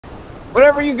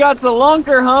Whatever you got's a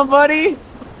lunker, huh, buddy?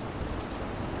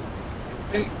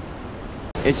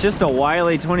 It's just a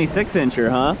wily 26-incher,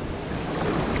 huh?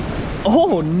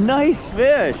 Oh, nice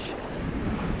fish.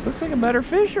 This looks like a better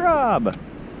fish, Rob.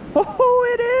 Oh,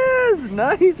 it is.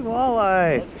 Nice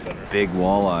walleye. Big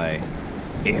walleye.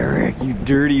 Eric, you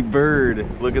dirty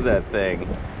bird. Look at that thing.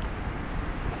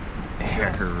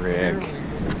 Eric.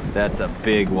 That's a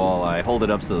big walleye. Hold it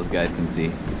up so those guys can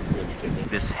see.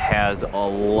 This has a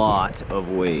lot of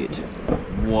weight.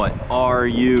 What are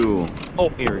you? Oh,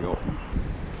 here we go.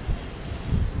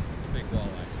 It's a big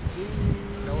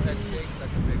walleye. No head shakes,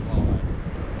 that's a big walleye.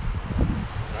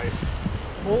 Nice.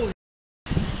 Holy.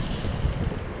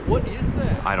 What is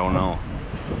that? I don't know.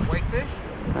 Whitefish?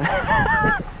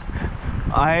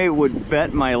 I would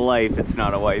bet my life it's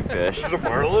not a whitefish. Is it a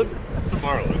marlin? It's a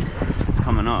marlin. It's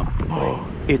coming up. Oh,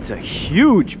 it's a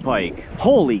huge pike.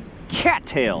 Holy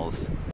cattails.